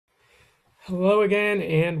Hello again,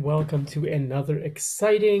 and welcome to another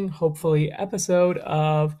exciting, hopefully, episode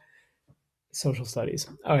of Social Studies.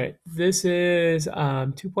 All right, this is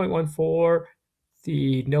 2.14,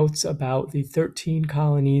 the notes about the 13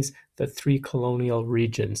 colonies, the three colonial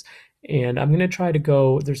regions. And I'm going to try to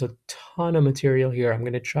go, there's a ton of material here. I'm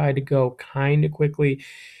going to try to go kind of quickly.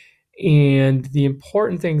 And the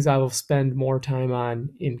important things I will spend more time on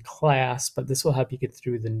in class, but this will help you get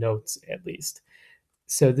through the notes at least.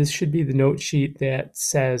 So this should be the note sheet that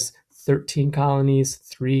says 13 colonies,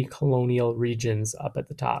 three colonial regions up at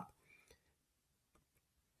the top.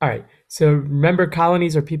 All right, so remember,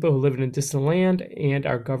 colonies are people who live in a distant land and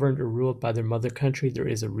are governed or ruled by their mother country. There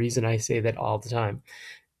is a reason I say that all the time.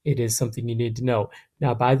 It is something you need to know.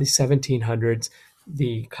 Now, by the 1700s,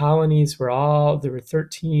 the colonies there were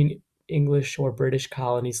 13 English or British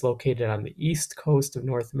colonies located on the east coast of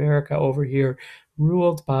North America over here,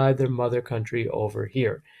 ruled by their mother country over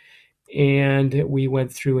here. And we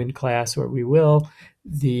went through in class, or we will,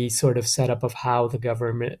 the sort of setup of how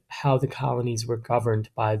the colonies were governed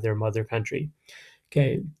by their mother country.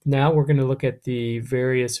 Okay, now we're going to look at the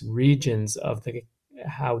various regions of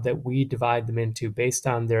how that we divide them into based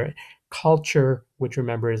on their culture, which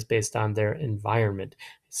remember is based on their environment.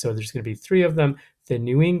 So there's going to be three of them: the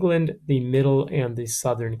New England, the Middle, and the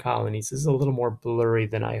Southern colonies. This is a little more blurry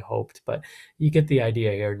than I hoped, but you get the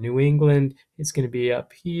idea here. New England is going to be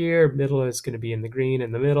up here, Middle is going to be in the green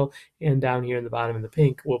in the middle, and down here in the bottom in the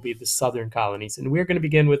pink will be the Southern colonies. And we're going to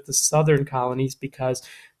begin with the Southern colonies because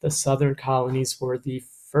the Southern colonies were the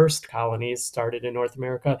first colonies started in North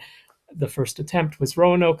America. The first attempt was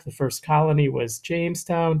Roanoke. The first colony was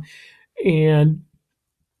Jamestown. And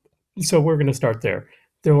so we're going to start there.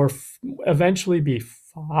 There will eventually be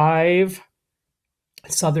 5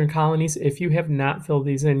 Southern colonies. If you have not filled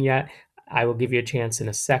these in yet, I will give you a chance in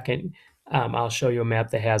a second. I'll show you a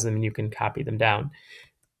map that has them and you can copy them down.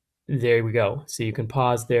 There we go. So you can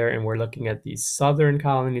pause there, and we're looking at these Southern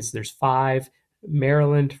colonies. There's 5: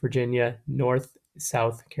 Maryland, Virginia, North,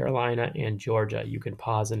 South Carolina, and Georgia. You can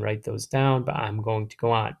pause and write those down, but I'm going to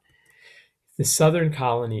go on. The Southern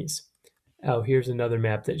colonies. Oh, here's another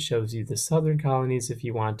map that shows you the Southern colonies. If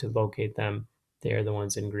you want to locate them, they're the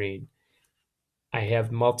ones in green. I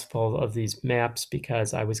have multiple of these maps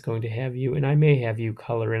because I was going to have you, and I may have you,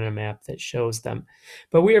 color in a map that shows them.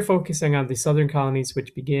 But we are focusing on the Southern colonies,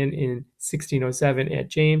 which begin in 1607 at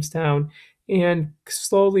Jamestown, and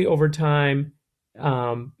slowly over time,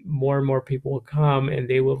 more and more people will come, and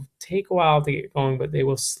they will take a while to get going, but they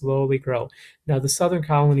will slowly grow. Now, the Southern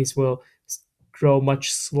colonies will grow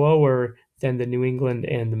much slower than the New England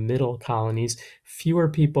and the Middle colonies. Fewer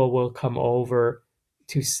people will come over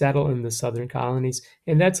to settle in the Southern colonies,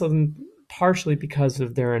 and that's partially because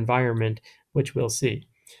of their environment, which we'll see.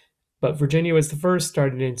 But Virginia was the first,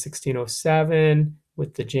 started in 1607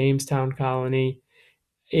 with the Jamestown colony.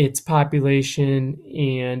 Its population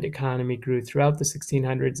and economy grew throughout the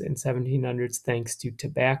 1600s and 1700s thanks to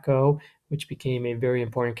tobacco, which became a very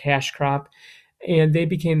important cash crop, and they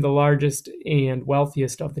became the largest and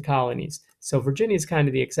wealthiest of the colonies. So Virginia is kind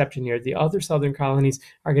of the exception here. The other southern colonies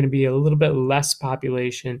are going to be a little bit less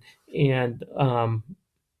population, and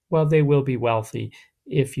well, they will be wealthy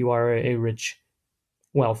if you are a rich,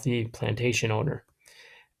 wealthy plantation owner.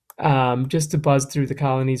 Just to buzz through the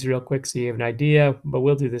colonies real quick so you have an idea, but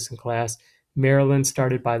we'll do this in class. Maryland,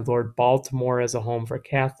 started by Lord Baltimore as a home for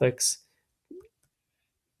Catholics.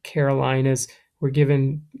 Carolinas were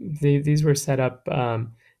given, these were set up,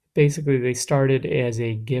 basically they started as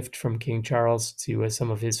a gift from King Charles to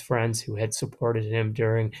some of his friends who had supported him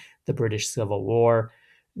during the British Civil War.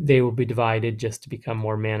 They will be divided just to become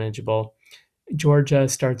more manageable. Georgia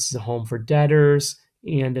starts as a home for debtors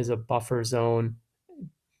and as a buffer zone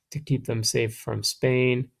to keep them safe from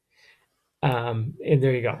Spain. And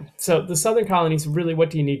there you go. So the southern colonies, really, what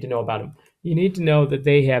do you need to know about them? You need to know that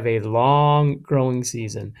they have a long growing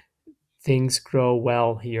season. Things grow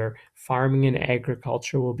well here. Farming and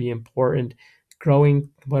agriculture will be important. Growing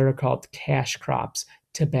what are called cash crops.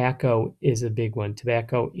 Tobacco is a big one.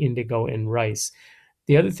 Tobacco, indigo, and rice.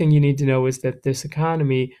 The other thing you need to know is that this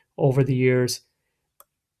economy over the years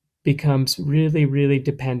becomes really, really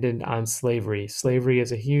dependent on slavery. Slavery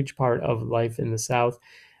is a huge part of life in the South.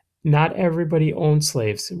 Not everybody owns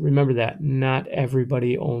slaves. Remember that. Not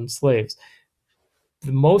everybody owns slaves.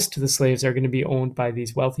 Most of the slaves are going to be owned by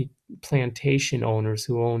these wealthy plantation owners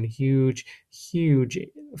who own huge, huge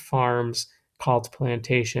farms called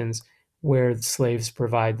plantations where the slaves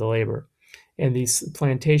provide the labor. And these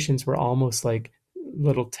plantations were almost like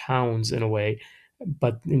little towns in a way,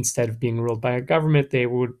 but instead of being ruled by a government, they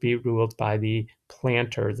would be ruled by the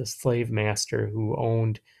planter, the slave master who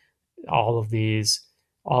owned all of these,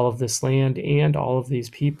 all of this land and all of these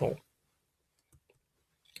people.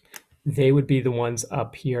 They would be the ones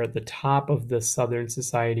up here at the top of the Southern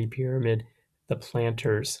Society pyramid, the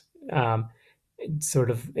planters. Sort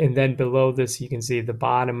of, and then below this, you can see the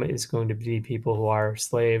bottom is going to be people who are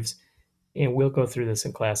slaves. And we'll go through this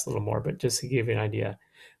in class a little more, but just to give you an idea.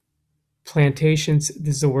 Plantations,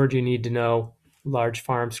 this is a word you need to know. Large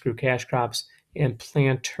farms grew cash crops, and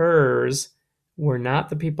planters were not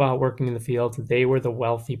the people out working in the field. They were the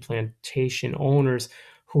wealthy plantation owners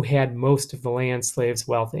who had most of the land, slaves,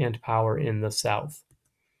 wealth, and power in the South,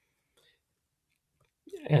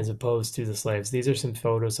 as opposed to the slaves. These are some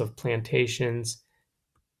photos of plantations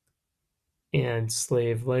and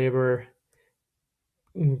slave labor.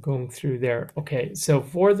 I'm going through there. Okay, so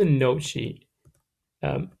for the note sheet,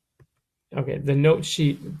 okay, the note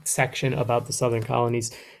sheet section about the Southern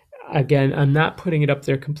colonies. Again, I'm not putting it up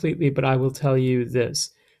there completely, but I will tell you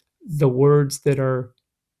this. The words that are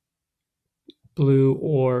blue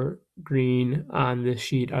or green on this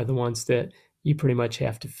sheet are the ones that you pretty much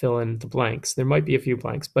have to fill in the blanks. There might be a few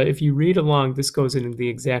blanks, but if you read along, this goes in the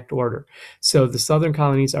exact order. So the Southern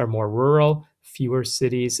colonies are more rural, fewer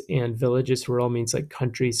cities and villages. Rural means like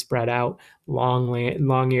country spread out,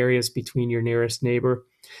 long areas between your nearest neighbor.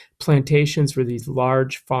 Plantations were these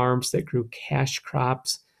large farms that grew cash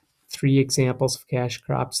crops. Three examples of cash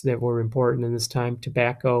crops that were important in this time: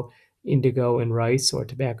 tobacco, indigo, and rice, or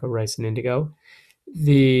tobacco, rice, and indigo.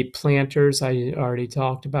 The planters, I already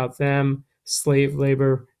talked about them. Slave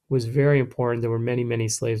labor was very important. There were many, many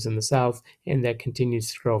slaves in the South, and that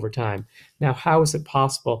continues to grow over time. Now, how is it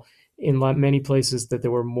possible in many places that there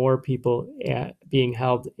were more people being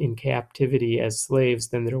held in captivity as slaves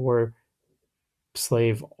than there were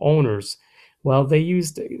slave owners? Well, they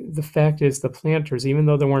used, the fact is, the planters, even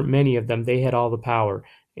though there weren't many of them, they had all the power.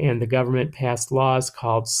 And the government passed laws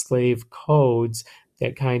called slave codes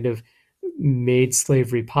that kind of made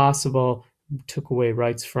slavery possible, took away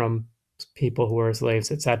rights from people who were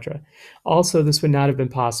slaves, etc. Also, this would not have been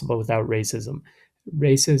possible without racism.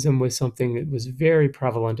 Racism was something that was very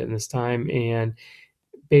prevalent in this time, and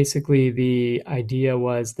basically the idea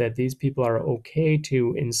was that these people are okay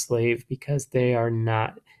to enslave because they are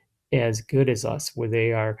not as good as us, where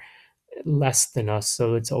they are less than us,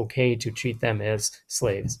 so it's okay to treat them as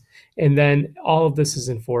slaves. And then all of this is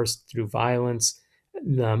enforced through violence.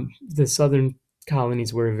 The southern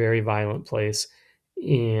colonies were a very violent place,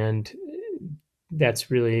 and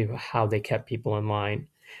that's really how they kept people in line.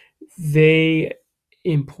 They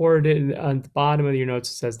imported, on the bottom of your notes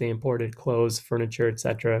it says they imported clothes, furniture,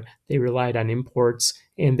 etc. They relied on imports,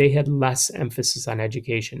 and they had less emphasis on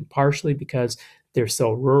education, partially because they're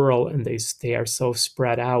so rural and they are so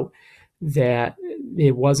spread out that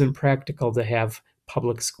it wasn't practical to have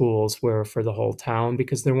public schools where for the whole town,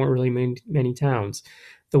 because there weren't really many towns.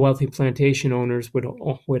 The wealthy plantation owners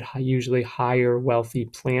would usually hire wealthy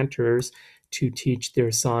planters to teach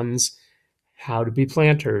their sons how to be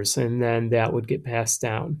planters, and then that would get passed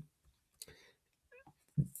down.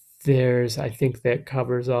 I think that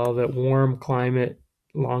covers all of it. Warm climate,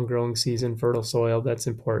 long growing season, fertile soil, that's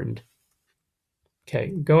important. Okay,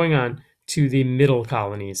 going on to the middle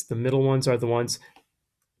colonies. The middle ones are the ones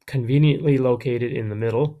conveniently located in the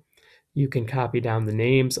middle. You can copy down the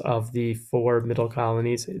names of the 4 middle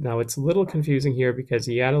colonies. Now, it's a little confusing here because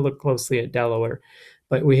you got to look closely at Delaware.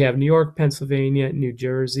 But we have New York, Pennsylvania, New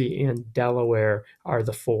Jersey, and Delaware are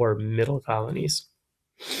the 4 middle colonies.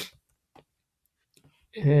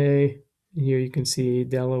 Hey, here you can see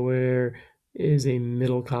Delaware is a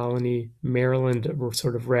middle colony. Maryland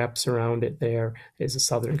sort of wraps around it there as a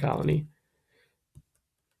southern colony.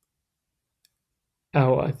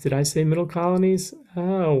 Oh, did I say middle colonies?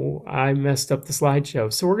 Oh, I messed up the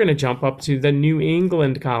slideshow. So we're going to jump up to the New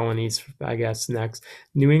England colonies, I guess, next.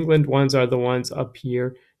 New England ones are the ones up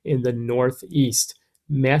here in the northeast.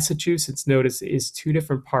 Massachusetts, notice, is 2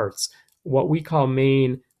 different parts. What we call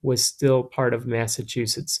Maine was still part of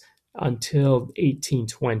Massachusetts until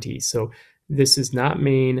 1820. So this is not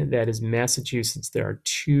Maine, that is Massachusetts. There are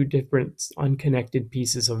 2 different unconnected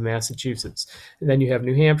pieces of Massachusetts. And then you have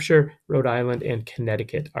New Hampshire, Rhode Island, and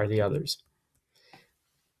Connecticut are the others.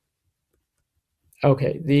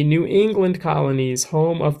 Okay, the New England colonies,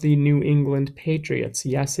 home of the New England Patriots.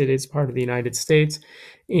 Yes, it is part of the United States.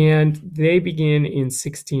 And they begin in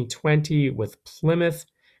 1620 with Plymouth.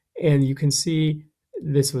 And you can see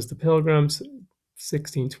this was the Pilgrims,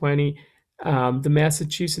 1620. The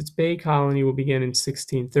Massachusetts Bay Colony will begin in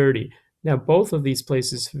 1630. Now, both of these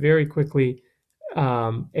places very quickly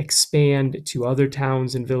expand to other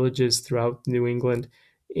towns and villages throughout New England.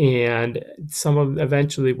 And some of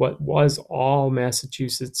eventually what was all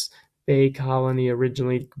Massachusetts Bay Colony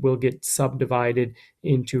originally will get subdivided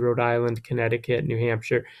into Rhode Island, Connecticut, New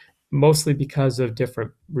Hampshire, mostly because of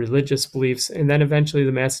different religious beliefs. And then eventually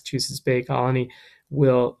the Massachusetts Bay Colony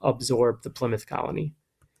will absorb the Plymouth Colony.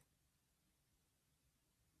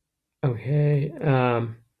 Okay.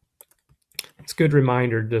 It's a good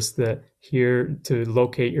reminder just that here to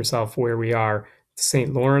locate yourself where we are. The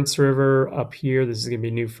St. Lawrence River up here, this is going to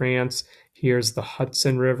be New France. Here's the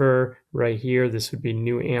Hudson River right here. This would be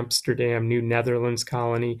New Amsterdam, New Netherlands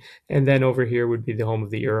colony. And then over here would be the home of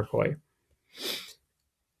the Iroquois.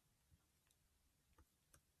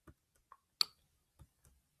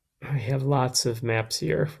 I have lots of maps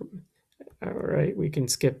here. All right, we can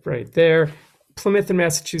skip right there. Plymouth and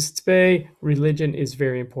Massachusetts Bay, religion is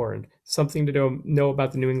very important. Something to know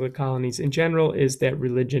about the New England colonies in general is that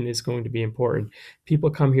religion is going to be important. People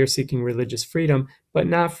come here seeking religious freedom, but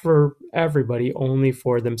not for everybody, only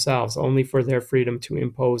for themselves, only for their freedom to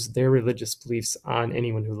impose their religious beliefs on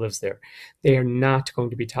anyone who lives there. They are not going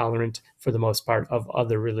to be tolerant, for the most part, of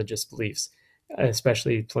other religious beliefs,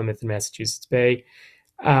 especially Plymouth and Massachusetts Bay.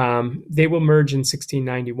 They will merge in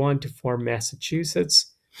 1691 to form Massachusetts.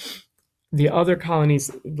 The other colonies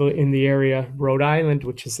in the area, Rhode Island,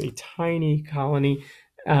 which is a tiny colony,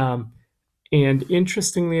 and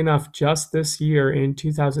interestingly enough, just this year in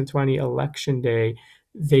 2020 election day,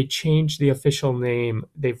 they changed the official name.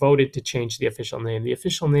 They voted to change the official name. The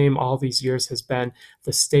official name all these years has been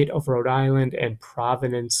the State of Rhode Island and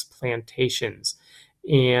Providence Plantations.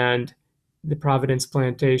 And the Providence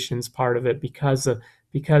Plantations part of it because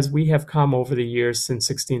we have come over the years since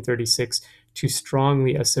 1636 to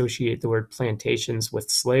strongly associate the word plantations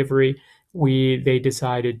with slavery. They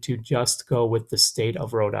decided to just go with the State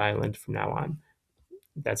of Rhode Island from now on.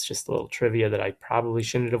 That's just a little trivia that I probably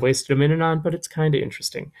shouldn't have wasted a minute on, but it's kind of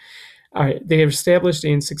interesting. All right, they were established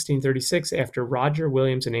in 1636 after Roger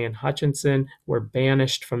Williams and Anne Hutchinson were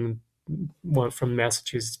banished from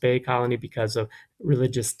Massachusetts Bay Colony because of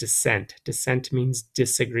religious dissent. Dissent means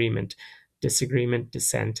disagreement. Disagreement,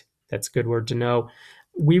 dissent. That's a good word to know.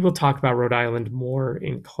 We will talk about Rhode Island more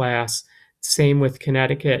in class. Same with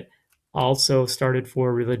Connecticut, also started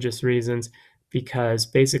for religious reasons, because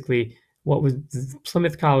basically what was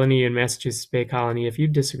Plymouth Colony and Massachusetts Bay Colony, if you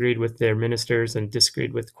disagreed with their ministers and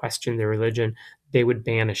disagreed with, questioned their religion, they would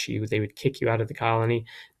banish you. They would kick you out of the colony.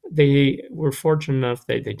 They were fortunate enough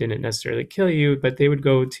that they didn't necessarily kill you, but they would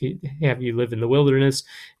go to have you live in the wilderness,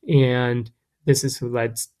 and this is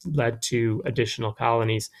led to additional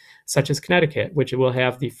colonies, such as Connecticut, which will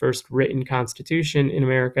have the first written constitution in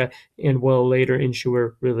America and will later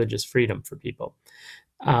ensure religious freedom for people.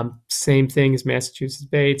 Same thing as Massachusetts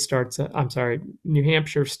Bay. New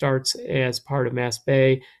Hampshire starts as part of Mass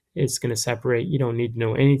Bay. It's going to separate. You don't need to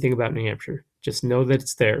know anything about New Hampshire. Just know that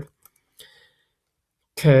it's there.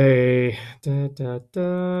 Okay.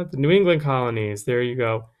 The New England colonies. There you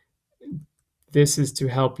go. This is to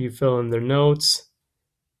help you fill in their notes.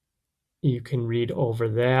 You can read over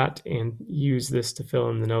that and use this to fill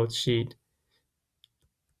in the notes sheet.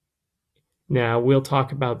 Now, we'll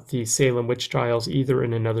talk about the Salem witch trials either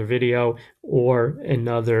in another video or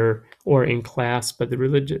in class, but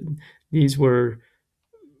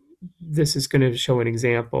this is going to show an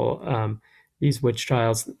example. These witch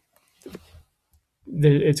trials,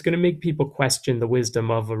 it's going to make people question the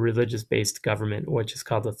wisdom of a religious-based government, which is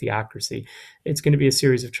called a theocracy. It's going to be a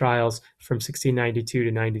series of trials from 1692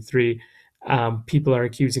 to 93. People are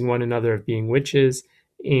accusing one another of being witches,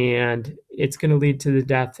 and it's going to lead to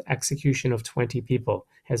the execution of 20 people,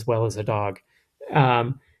 as well as a dog.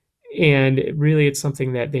 And really, it's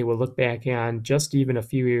something that they will look back on just even a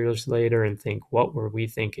few years later and think, what were we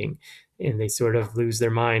thinking? And they sort of lose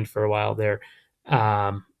their mind for a while there.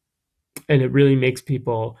 And it really makes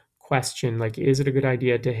people question, like, is it a good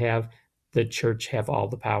idea to have the church have all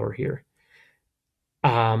the power here?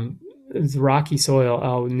 The rocky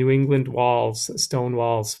soil, New England walls, stone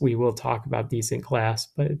walls, we will talk about these in class,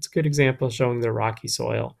 but it's a good example showing the rocky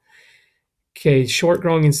soil. Okay, short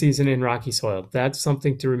growing in season in rocky soil. That's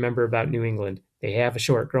something to remember about New England. They have a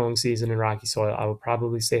short growing season in rocky soil. I will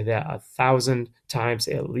probably say that 1,000 times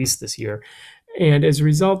at least this year. And as a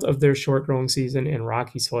result of their short growing season in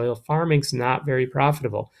rocky soil, farming's not very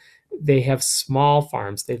profitable. They have small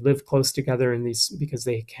farms. They live close together in these because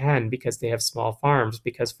they have small farms,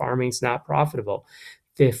 because farming's not profitable.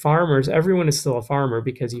 The farmers, everyone is still a farmer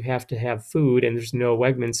because you have to have food and there's no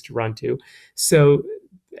Wegmans to run to. So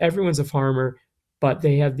everyone's a farmer, but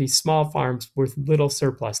they have these small farms with little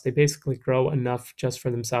surplus. They basically grow enough just for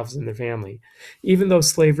themselves and their family. Even though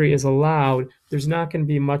slavery is allowed, there's not going to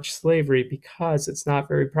be much slavery because it's not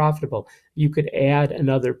very profitable. You could add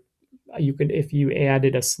another if you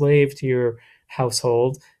added a slave to your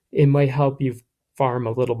household, it might help you farm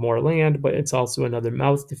a little more land, but it's also another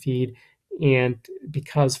mouth to feed. And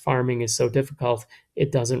because farming is so difficult,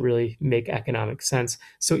 it doesn't really make economic sense.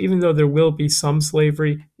 So even though there will be some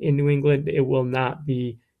slavery in New England, it will not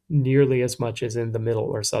be nearly as much as in the middle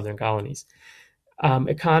or southern colonies.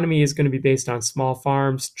 Economy is going to be based on small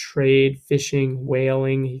farms, trade, fishing,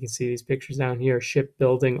 whaling. You can see these pictures down here,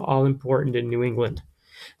 shipbuilding, all important in New England.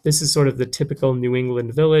 This is sort of the typical New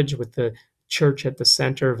England village with the church at the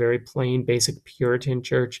center, very plain, basic Puritan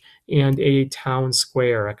church, and a town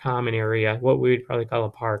square, a common area, what we would probably call a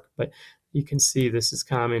park. But you can see this is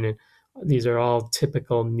common, and these are all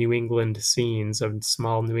typical New England scenes of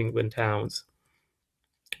small New England towns.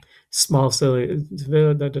 Small silly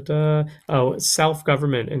oh,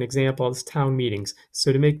 self-government. An example is town meetings.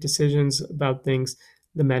 So to make decisions about things,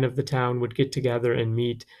 the men of the town would get together and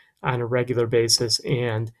meet on a regular basis,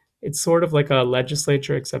 and it's sort of like a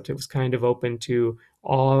legislature, except it was kind of open to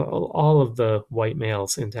all of the white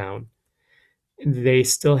males in town. They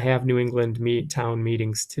still have New England town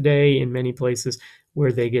meetings today in many places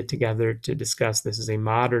where they get together to discuss. This is a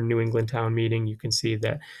modern New England town meeting. You can see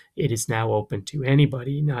that it is now open to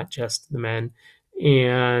anybody, not just the men.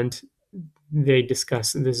 And they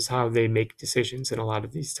discuss, this is how they make decisions in a lot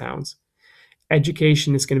of these towns.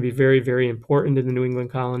 Education is going to be very, very important in the New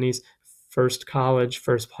England colonies. First college,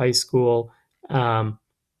 first high school.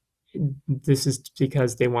 This is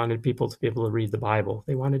because they wanted people to be able to read the Bible.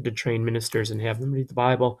 They wanted to train ministers and have them read the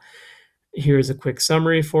Bible. Here's a quick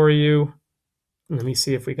summary for you. Let me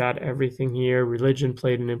see if we got everything here. Religion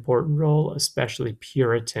played an important role, especially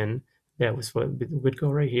Puritan. That was what would go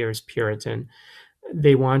right here is Puritan.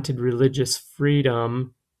 They wanted religious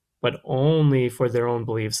freedom, but only for their own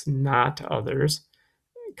beliefs, not others.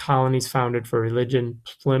 Colonies founded for religion.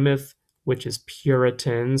 Plymouth, which is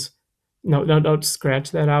Puritans. No, don't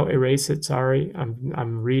scratch that out. Erase it. Sorry,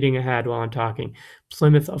 I'm reading ahead while I'm talking.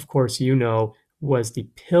 Plymouth, of course, was the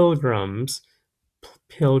Pilgrims.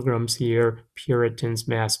 Pilgrims here, Puritans,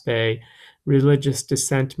 Mass Bay. Religious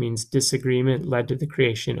dissent means disagreement led to the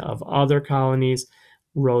creation of other colonies,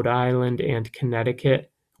 Rhode Island and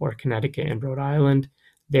Connecticut, or Connecticut and Rhode Island.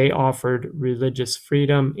 They offered religious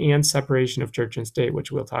freedom and separation of church and state,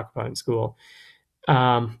 which we'll talk about in school.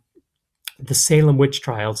 The Salem witch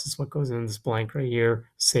trials is what goes in this blank right here.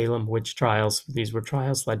 Salem witch trials. These were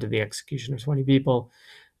trials led to the execution of 20 people.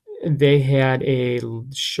 They had a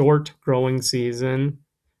short growing season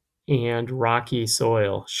and rocky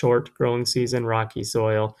soil. Short growing season, rocky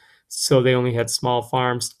soil. So they only had small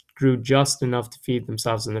farms, grew just enough to feed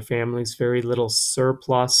themselves and their families, very little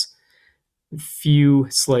surplus, few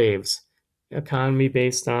slaves. Economy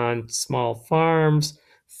based on small farms,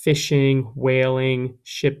 fishing, whaling,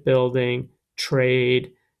 shipbuilding,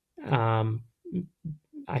 trade.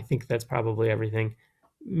 I think that's probably everything.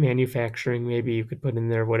 Manufacturing, maybe you could put in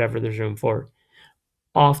there whatever there's room for.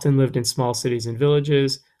 Often lived in small cities and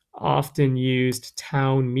villages, often used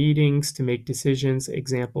town meetings to make decisions,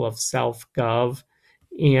 example of self-gov.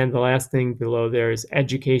 And the last thing below there is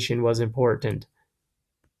education was important.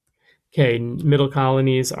 Okay, middle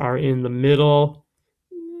colonies are in the middle.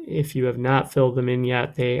 If you have not filled them in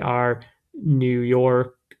yet, they are New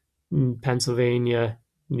York, Pennsylvania,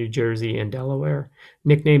 New Jersey, and Delaware.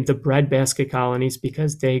 Nicknamed the breadbasket colonies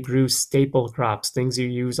because they grew staple crops, things you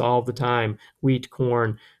use all the time, wheat,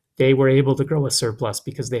 corn. They were able to grow a surplus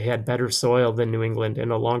because they had better soil than New England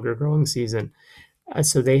and a longer growing season.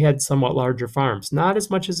 So they had somewhat larger farms, not as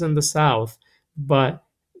much as in the South, but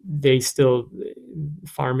they still,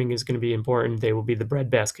 farming is going to be important. They will be the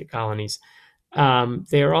breadbasket colonies.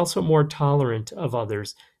 They are also more tolerant of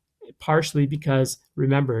others, partially because,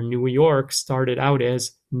 remember, New York started out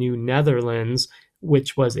as New Netherlands,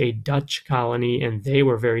 which was a Dutch colony, and they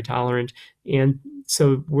were very tolerant. And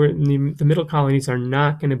so the middle colonies are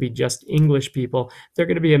not going to be just English people. They're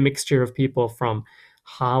going to be a mixture of people from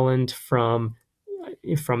Holland, from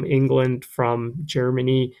England, from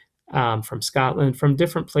Germany, from Scotland, from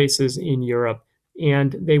different places in Europe.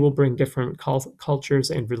 And they will bring different cultures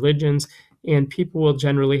and religions, and people will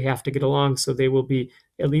generally have to get along, so they will be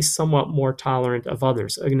at least somewhat more tolerant of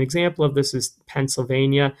others. An example of this is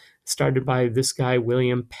Pennsylvania, started by this guy,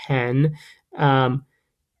 William Penn.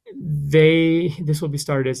 This will be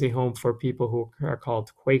started as a home for people who are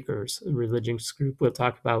called Quakers, a religious group we'll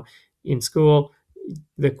talk about in school.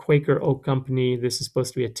 The Quaker Oat Company, this is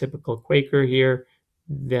supposed to be a typical Quaker here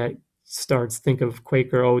that starts, think of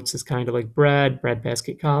Quaker oats as kind of like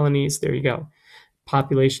breadbasket colonies. There you go.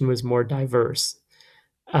 Population was more diverse.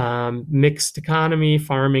 Mixed economy,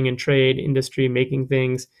 farming and trade, industry, making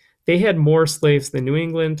things. They had more slaves than New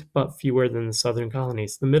England, but fewer than the southern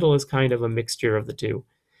colonies. The middle is kind of a mixture of the two.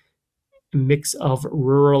 A mix of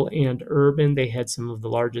rural and urban. They had some of the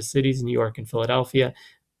largest cities, New York and Philadelphia,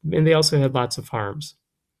 and they also had lots of farms.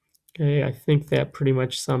 Okay, I think that pretty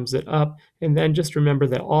much sums it up. And then just remember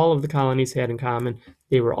that all of the colonies had in common,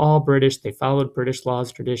 they were all British, they followed British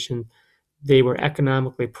laws, tradition, they were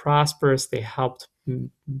economically prosperous, they helped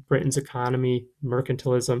Britain's economy,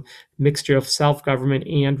 mercantilism, mixture of self-government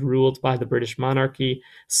and ruled by the British monarchy.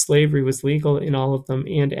 Slavery was legal in all of them,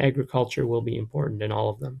 and agriculture will be important in all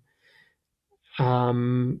of them.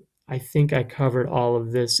 I think I covered all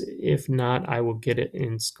of this. If not, I will get it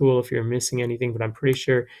in school if you're missing anything, but I'm pretty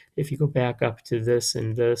sure if you go back up to this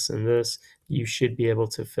and this and this, you should be able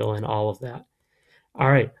to fill in all of that. All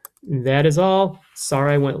right, that is all.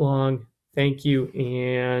 Sorry I went long. Thank you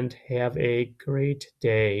and have a great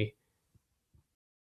day.